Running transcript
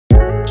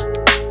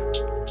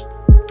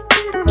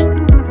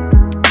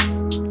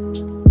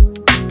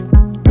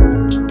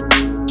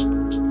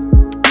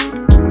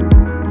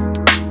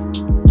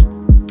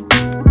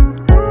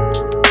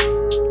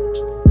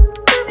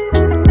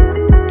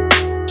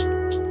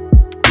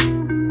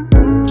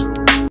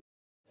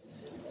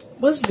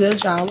What's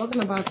good, y'all? Welcome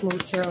to Boss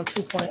Moves Tarot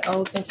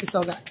 2.0.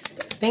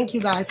 Thank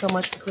you guys so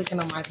much for clicking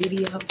on my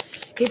video.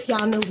 If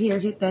y'all new here,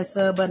 hit that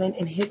sub button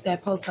and hit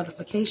that post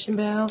notification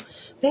bell.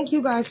 Thank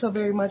you guys so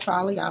very much for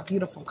all of y'all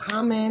beautiful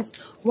comments.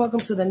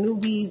 Welcome to the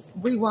newbies.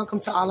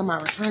 Re-welcome to all of my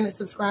returning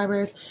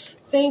subscribers.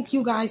 Thank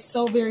you guys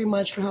so very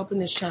much for helping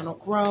this channel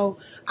grow.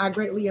 I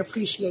greatly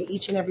appreciate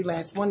each and every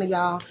last one of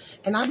y'all.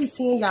 And I'll be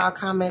seeing y'all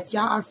comments.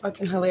 Y'all are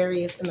fucking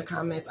hilarious in the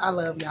comments. I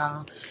love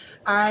y'all.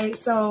 All right,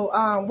 so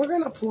we're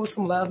going to pull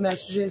some love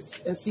messages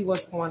and see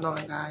what's going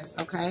on, guys,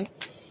 okay?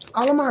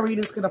 All of my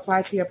readings could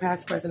apply to your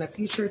past, present, and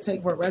future.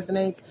 Take what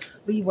resonates,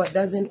 leave what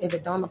doesn't. If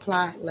it don't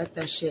apply, let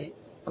that shit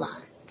fly,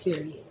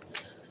 period.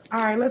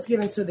 All right, let's get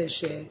into this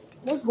shit.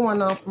 What's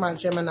going on for my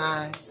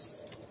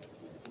Geminis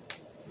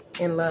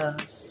in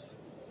love?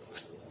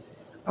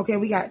 Okay,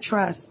 we got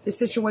trust. This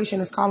situation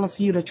is calling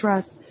for you to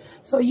trust.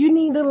 So you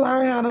need to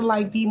learn how to,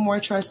 like, be more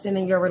trusting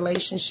in your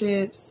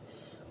relationships.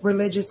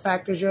 Religious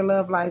factors. Your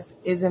love life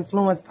is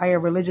influenced by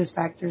your religious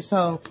factors.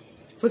 So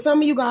for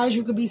some of you guys,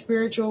 you could be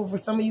spiritual. For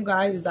some of you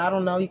guys, I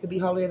don't know, you could be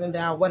holier than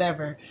thou,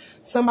 whatever.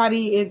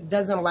 Somebody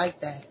doesn't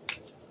like that.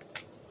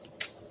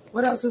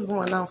 What else is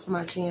going on for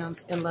my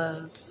gems in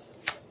love?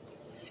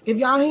 If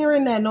y'all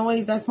hearing that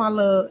noise, that's my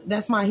love,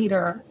 that's my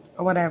heater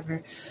or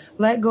whatever.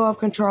 Let go of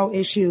control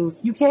issues.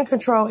 You can't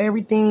control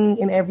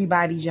everything and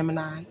everybody,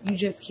 Gemini. You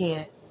just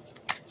can't.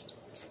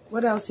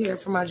 What else here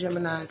for my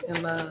Geminis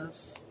in love?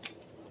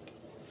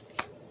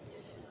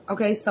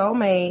 Okay,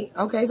 soulmate.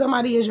 Okay,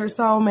 somebody is your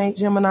soulmate,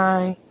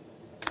 Gemini.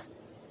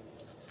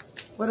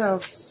 What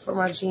else for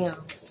my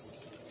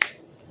gems?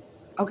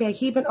 Okay,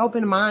 keep an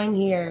open mind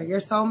here. Your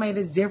soulmate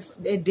is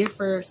different. It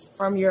differs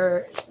from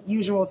your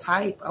usual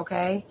type,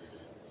 okay?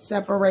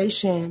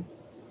 Separation.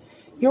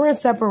 You're in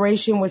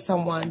separation with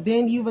someone.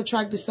 Then you've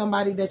attracted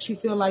somebody that you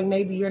feel like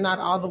maybe you're not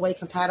all the way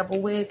compatible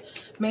with.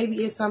 Maybe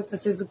it's something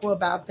physical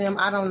about them.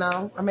 I don't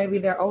know. Or maybe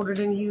they're older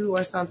than you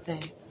or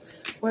something.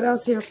 What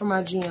else here for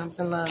my gems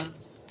in love?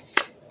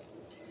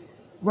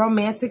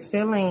 Romantic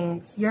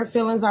feelings. Your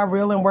feelings are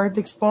real and worth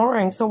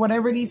exploring. So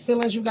whatever these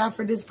feelings you got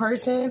for this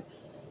person,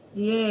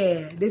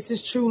 yeah, this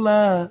is true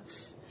love.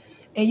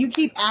 And you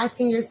keep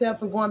asking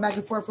yourself and going back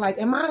and forth like,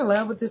 am I in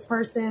love with this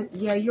person?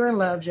 Yeah, you're in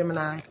love,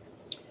 Gemini.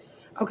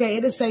 Okay,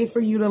 it is safe for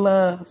you to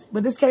love.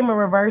 But this came in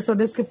reverse, so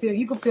this could feel,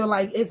 you could feel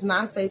like it's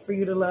not safe for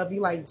you to love.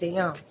 You like,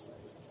 damn.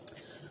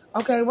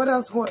 Okay, what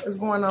else is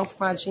going on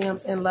for my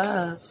gems in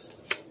love?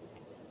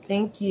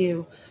 Thank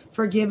you.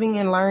 Forgiving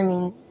and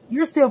learning.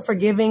 You're still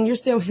forgiving. You're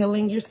still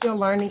healing. You're still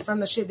learning from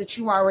the shit that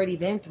you already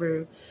been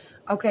through.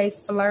 Okay,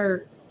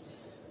 flirt.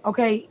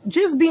 Okay,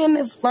 just be in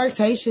this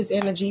flirtatious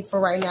energy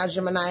for right now,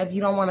 Gemini, if you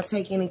don't want to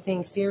take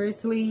anything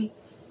seriously.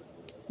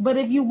 But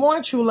if you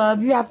want true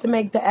love, you have to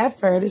make the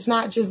effort. It's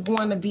not just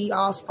going to be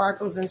all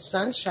sparkles and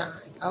sunshine,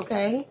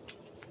 okay?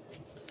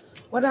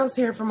 What else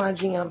here for my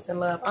gems in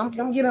love?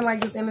 I'm getting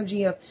like this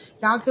energy of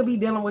y'all could be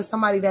dealing with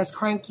somebody that's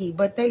cranky,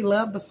 but they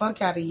love the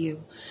fuck out of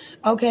you.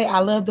 Okay, I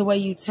love the way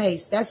you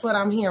taste. That's what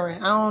I'm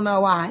hearing. I don't know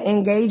why.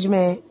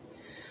 Engagement.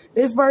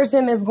 This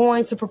person is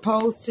going to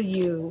propose to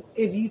you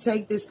if you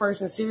take this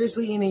person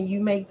seriously and then you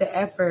make the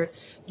effort.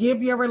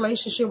 Give your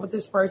relationship with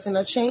this person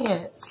a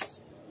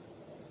chance.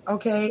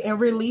 Okay, and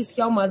release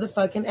your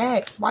motherfucking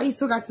ex. Why you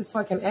still got this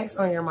fucking ex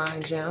on your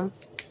mind, Gem?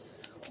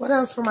 What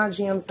else for my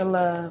gems in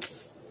love?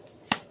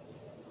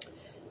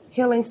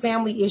 Healing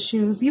family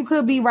issues. You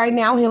could be right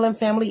now healing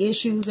family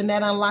issues, and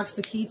that unlocks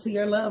the key to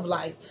your love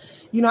life.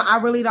 You know, I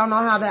really don't know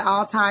how that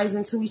all ties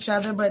into each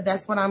other, but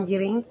that's what I'm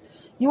getting.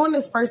 You and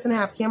this person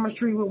have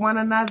chemistry with one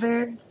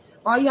another.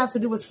 All you have to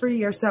do is free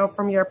yourself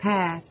from your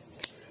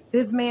past.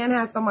 This man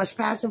has so much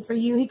passion for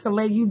you. He could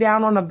lay you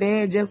down on the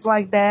bed just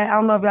like that. I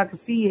don't know if y'all can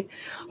see it,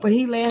 but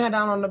he laying her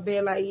down on the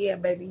bed like, yeah,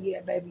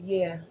 baby,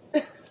 yeah.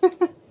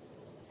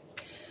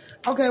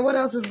 Okay, what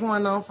else is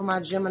going on for my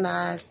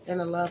Geminis in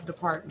the love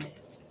department?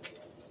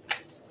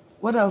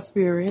 What else,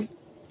 Spirit?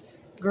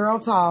 Girl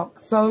talk.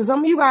 So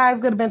some of you guys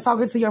could have been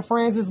talking to your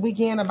friends this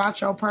weekend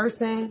about your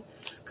person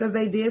because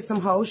they did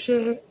some whole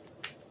shit.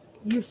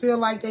 You feel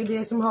like they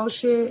did some whole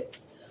shit.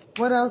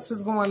 What else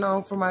is going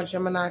on for my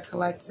Gemini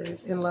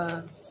collective in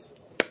love?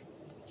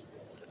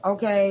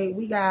 Okay,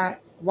 we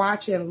got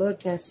watching,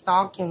 looking,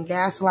 stalking,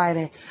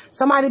 gaslighting.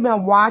 Somebody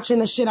been watching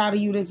the shit out of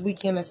you this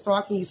weekend and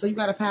stalking you. So you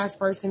got a past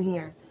person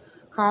here.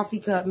 Coffee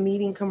cup,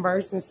 meeting,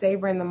 conversing,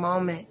 savoring the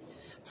moment.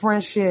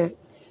 Friendship.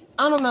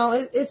 I don't know.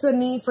 It's a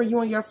need for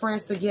you and your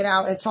friends to get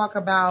out and talk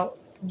about.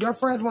 Your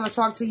friends want to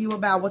talk to you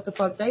about what the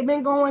fuck they've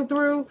been going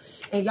through.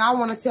 And y'all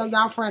want to tell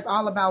y'all friends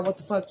all about what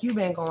the fuck you've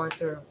been going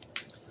through.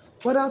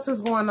 What else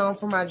is going on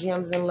for my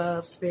gems in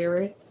love,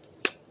 Spirit?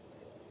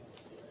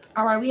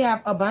 All right, we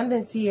have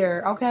abundance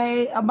here.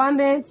 Okay,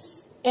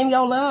 abundance in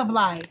your love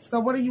life. So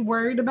what are you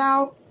worried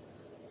about?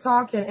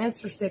 Talking,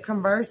 interested,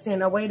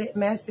 conversing, awaited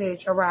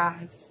message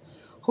arrives.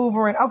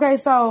 Hoovering. Okay,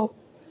 so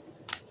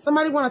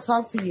somebody want to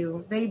talk to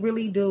you. They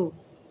really do.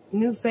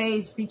 New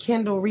phase,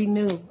 rekindle,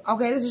 renew.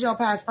 Okay, this is your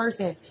past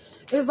person.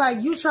 It's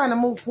like you trying to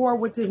move forward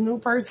with this new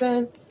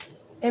person.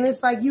 And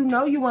it's like, you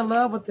know you in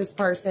love with this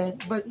person,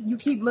 but you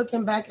keep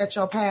looking back at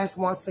your past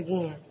once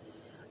again.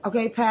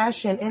 Okay,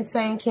 passion,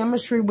 insane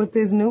chemistry with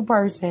this new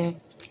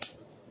person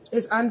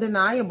is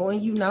undeniable,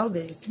 and you know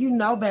this. You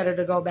know better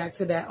to go back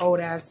to that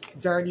old-ass,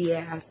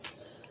 dirty-ass,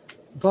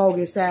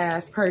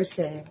 bogus-ass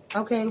person.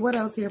 Okay, what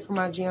else here for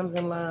my gems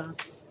in love?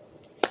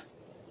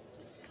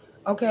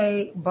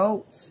 Okay,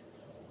 boats.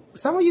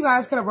 Some of you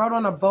guys could have rode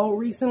on a boat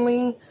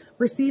recently,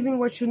 receiving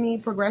what you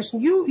need, progression.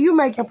 You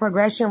making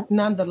progression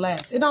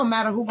nonetheless. It don't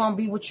matter who gonna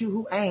be with you,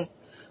 who ain't.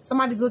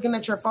 Somebody's looking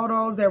at your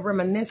photos. They're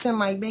reminiscing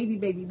like, baby,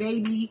 baby,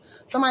 baby.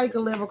 Somebody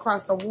could live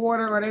across the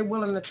water, or they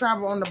willing to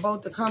travel on the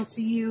boat to come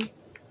to you.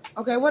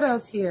 Okay, what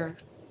else here?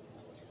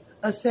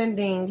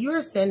 Ascending. You're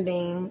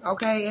ascending,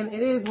 okay? And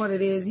it is what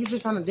it is. You're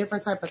just on a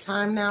different type of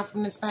time now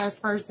from this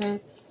past person.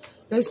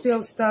 They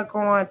still stuck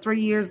on 3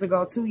 years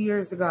ago, 2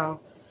 years ago.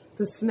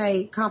 The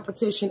snake,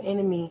 competition,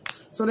 enemy.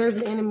 So there's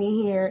an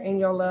enemy here in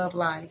your love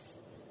life.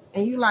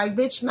 And you like,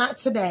 bitch, not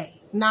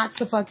today. Not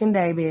the fucking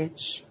day,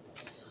 bitch.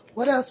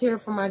 What else here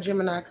for my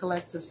Gemini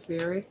collective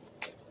spirit?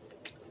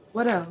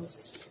 What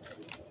else?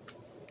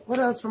 What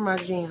else for my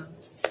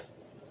gems?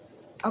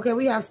 Okay,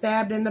 we have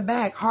stabbed in the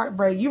back.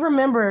 Heartbreak. You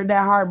remember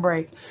that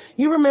heartbreak.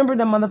 You remember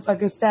the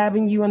motherfucker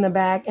stabbing you in the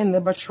back and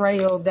the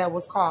betrayal that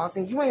was caused.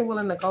 And you ain't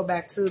willing to go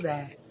back to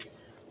that.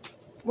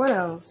 What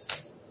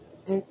else?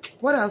 And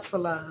what else for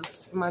love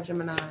for my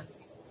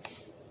Geminis?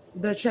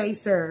 The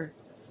chaser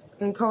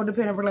in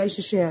codependent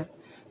relationship.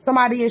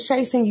 Somebody is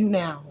chasing you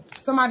now.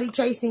 Somebody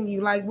chasing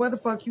you. Like, where the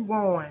fuck you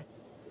going?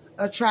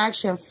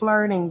 Attraction,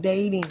 flirting,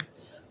 dating.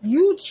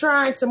 You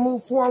trying to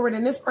move forward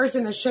and this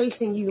person is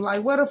chasing you.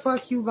 Like, where the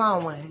fuck you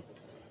going?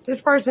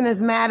 This person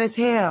is mad as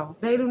hell.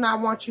 They do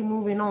not want you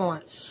moving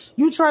on.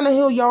 You trying to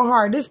heal your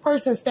heart. This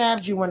person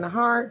stabbed you in the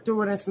heart,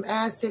 threw it in some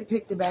acid,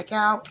 picked it back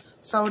out,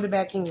 sewed it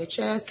back in your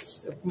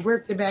chest,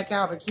 ripped it back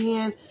out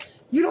again.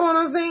 You know what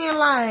I'm saying?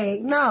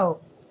 Like,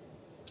 no.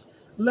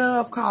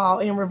 Love call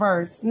in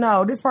reverse.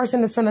 No, this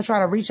person is finna try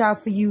to reach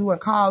out to you and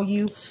call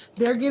you.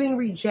 They're getting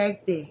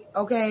rejected.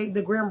 Okay?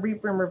 The Grim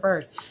Reaper in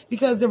reverse.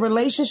 Because the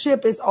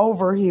relationship is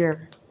over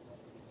here.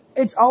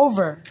 It's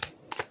over.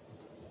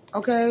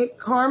 Okay?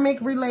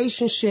 Karmic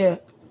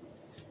relationship.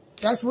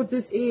 That's what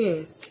this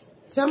is.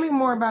 Tell me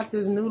more about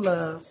this new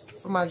love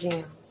for my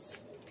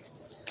gems.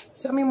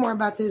 Tell me more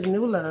about this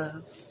new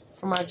love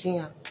for my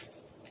gems.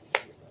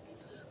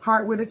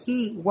 Heart with a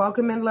key.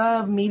 Welcome in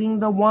love. Meeting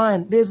the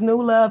one. This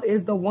new love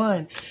is the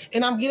one.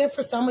 And I'm getting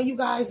for some of you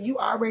guys, you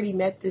already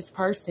met this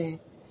person.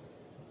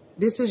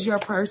 This is your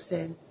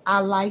person.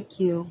 I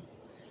like you.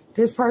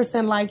 This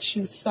person likes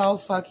you so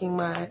fucking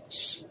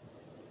much.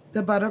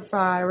 The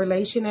butterfly.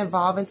 Relation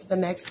evolving to the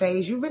next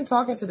phase. You've been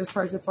talking to this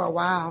person for a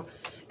while.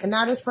 And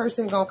now this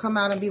person gonna come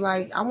out and be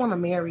like, I want to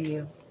marry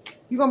you.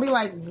 You're gonna be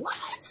like,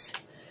 what?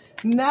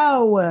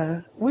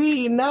 No.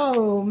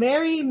 No.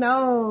 Marry?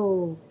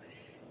 No.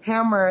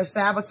 Hammer,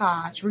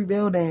 sabotage,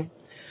 rebuilding.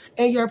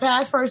 And your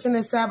past person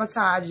is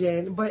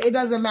sabotaging, but it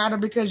doesn't matter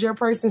because your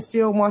person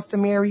still wants to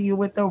marry you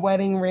with the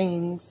wedding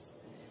rings.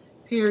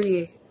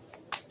 Period.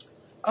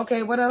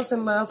 Okay, what else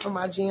in love for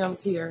my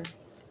gems here?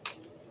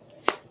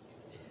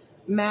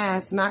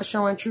 Mask, not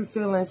showing true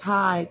feelings,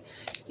 hide.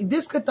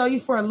 This could throw you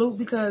for a loop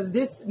because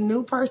this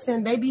new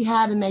person, they be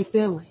hiding their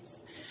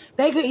feelings.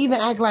 They could even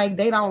act like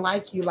they don't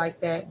like you like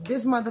that.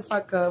 This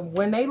motherfucker,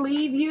 when they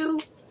leave you,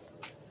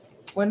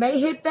 when they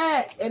hit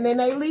that and then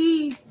they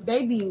leave,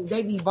 they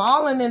be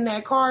balling in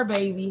that car,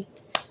 baby.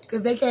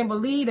 Because they can't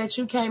believe that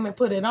you came and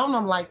put it on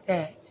them like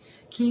that.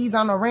 Keys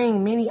on the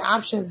ring, many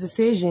options,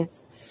 decisions.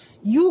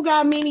 You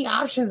got many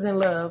options in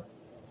love.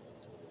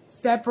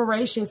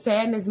 Separation,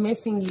 sadness,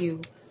 missing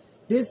you.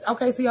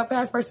 Okay, so your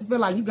past person feel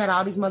like you got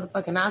all these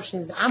motherfucking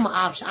options. I'm an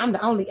option. I'm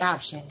the only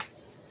option.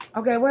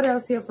 Okay, what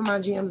else here for my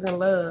gems in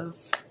love?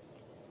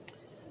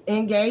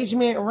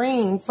 Engagement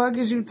ring. Fuck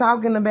is you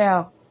talking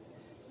about?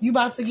 You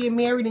about to get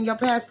married and your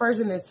past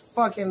person is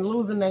fucking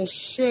losing their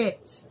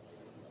shit.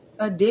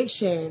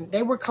 Addiction.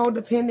 They were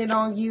codependent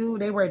on you.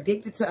 They were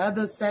addicted to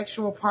other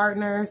sexual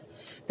partners.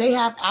 They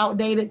have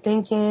outdated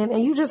thinking.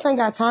 And you just ain't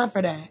got time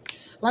for that.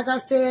 Like I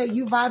said,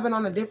 you vibing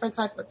on a different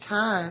type of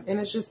time. And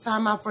it's just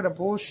time out for the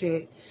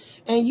bullshit.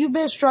 And you've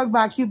been struck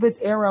by Cupid's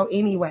arrow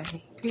anyway.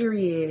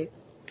 Period.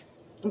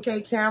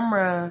 Okay,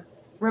 camera.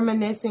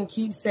 Reminiscing,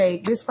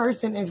 keepsake. This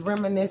person is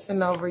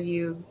reminiscing over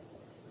you.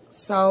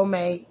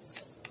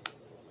 Soulmates.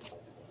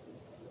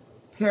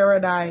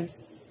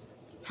 Paradise,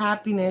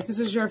 happiness. This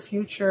is your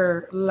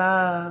future.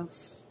 Love.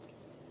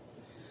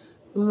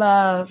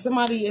 Love.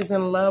 Somebody is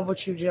in love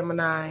with you,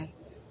 Gemini.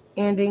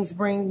 Endings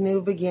bring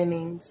new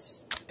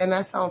beginnings. And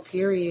that's on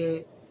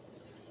period.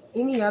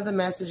 Any other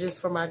messages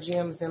for my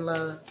gems and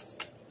loves?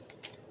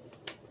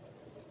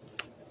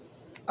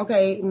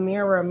 Okay,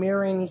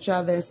 mirroring each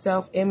other.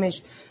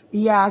 Self-image.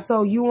 Yeah,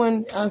 so you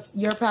and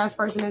your past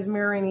person is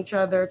mirroring each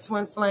other.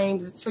 Twin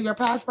flames. So your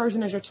past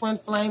person is your twin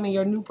flame and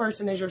your new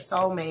person is your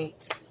soulmate.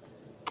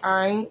 All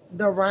right?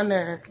 The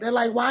runner. They're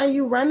like, why are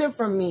you running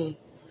from me?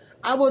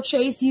 I will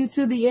chase you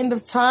to the end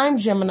of time,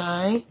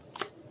 Gemini.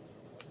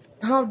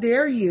 How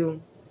dare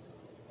you?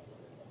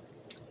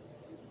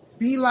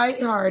 Be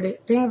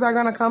lighthearted. Things are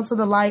going to come to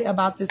the light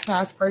about this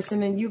past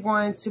person, and you're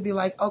going to be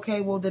like,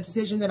 okay, well, the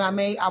decision that I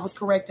made, I was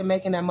correct in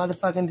making that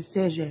motherfucking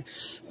decision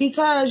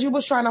because you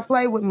was trying to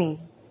play with me.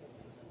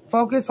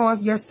 Focus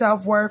on your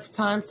self-worth.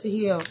 Time to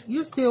heal.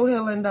 You're still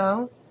healing,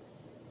 though.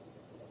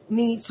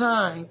 Need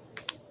time.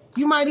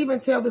 You might even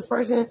tell this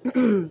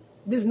person,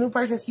 this new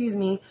person, excuse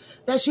me,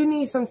 that you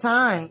need some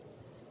time.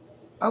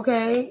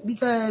 Okay?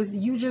 Because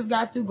you just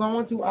got through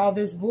going through all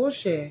this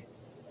bullshit.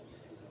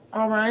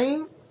 All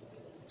right?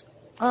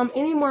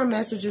 Any more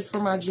messages for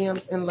my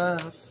gems in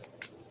love?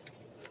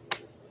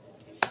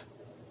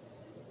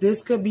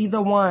 This could be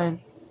the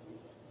one.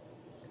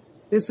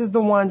 This is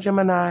the one,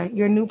 Gemini.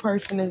 Your new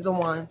person is the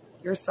one.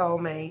 Your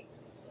soulmate.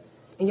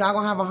 And y'all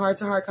gonna have a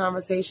heart-to-heart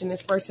conversation.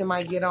 This person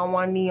might get on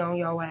one knee on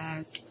your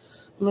ass.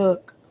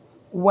 Look.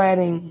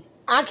 Wedding.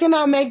 I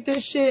cannot make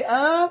this shit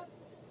up.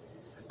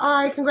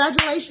 All right.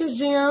 Congratulations,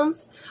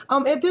 gems.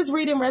 If this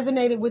reading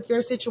resonated with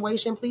your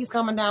situation, please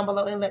comment down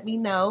below and let me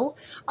know.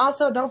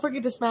 Also, don't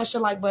forget to smash the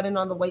like button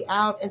on the way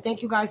out. And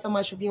thank you guys so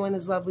much for viewing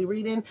this lovely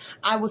reading.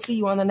 I will see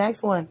you on the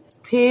next one.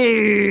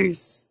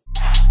 Peace.